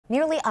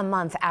Nearly a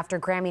month after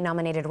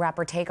Grammy-nominated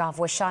rapper Takeoff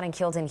was shot and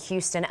killed in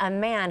Houston, a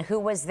man who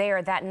was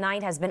there that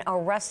night has been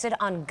arrested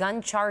on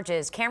gun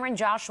charges. Cameron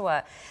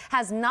Joshua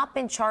has not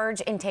been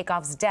charged in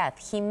Takeoff's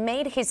death. He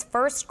made his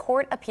first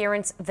court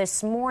appearance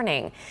this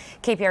morning.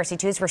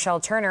 KPRC2's Rochelle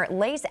Turner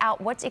lays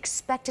out what's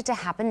expected to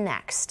happen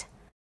next.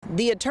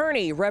 The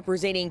attorney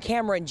representing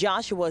Cameron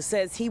Joshua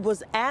says he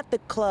was at the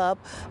club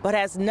but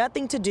has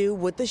nothing to do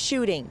with the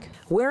shooting.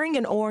 Wearing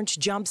an orange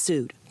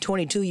jumpsuit,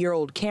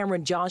 22-year-old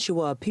Cameron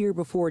Joshua appeared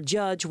before a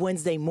judge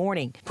Wednesday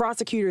morning.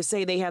 Prosecutors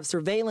say they have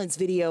surveillance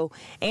video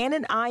and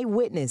an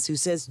eyewitness who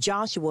says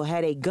Joshua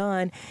had a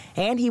gun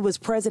and he was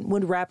present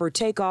when rapper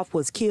Takeoff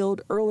was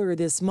killed earlier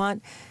this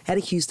month at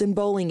a Houston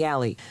bowling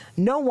alley.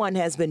 No one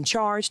has been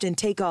charged in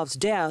Takeoff's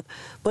death,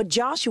 but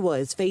Joshua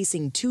is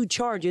facing 2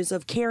 charges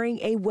of carrying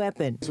a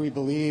weapon. We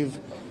believe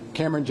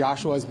Cameron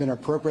Joshua has been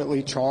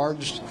appropriately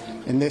charged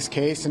in this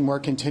case, and we're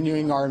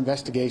continuing our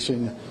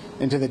investigation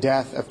into the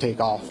death of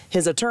Takeoff.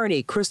 His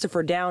attorney,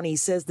 Christopher Downey,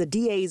 says the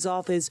DA's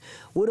office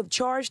would have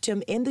charged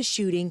him in the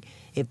shooting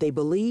if they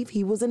believe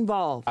he was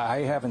involved.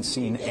 I haven't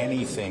seen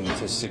anything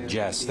to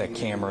suggest that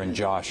Cameron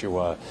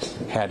Joshua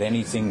had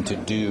anything to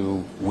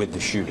do with the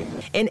shooting.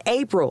 In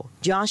April,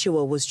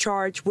 Joshua was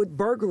charged with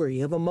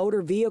burglary of a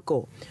motor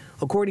vehicle.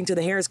 According to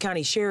the Harris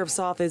County Sheriff's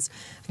Office,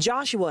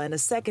 Joshua and a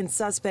second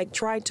suspect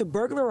tried to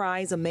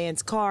burglarize a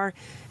man's car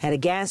at a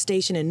gas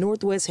station in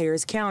northwest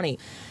Harris County.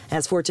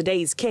 As for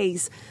today's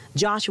case,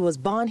 Joshua's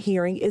bond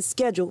hearing is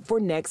scheduled for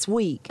next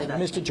week.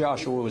 Mr.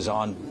 Joshua was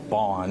on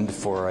bond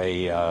for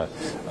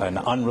an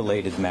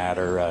unrelated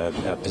matter,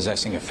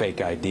 possessing a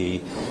fake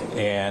ID,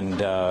 and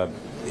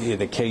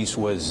the case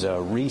was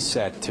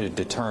reset to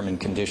determine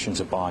conditions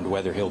of bond,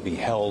 whether he'll be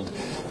held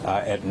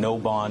at no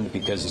bond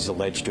because he's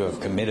alleged to have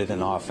committed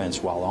an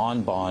offense while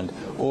on bond,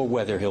 or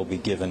whether he'll be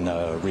given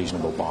a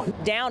reasonable bond.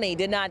 Downey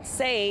did not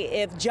say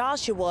if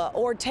Joshua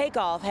or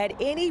Takeoff had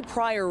any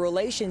prior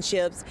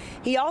relationships.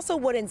 He also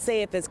wouldn't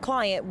say if his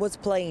client was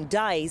playing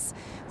dice.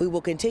 We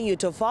will continue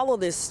to follow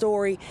this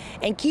story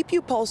and keep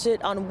you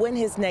posted on when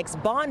his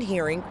next bond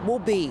hearing will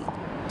be.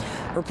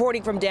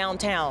 Reporting from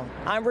downtown,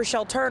 I'm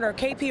Rochelle Turner,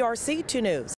 KPRC 2 News.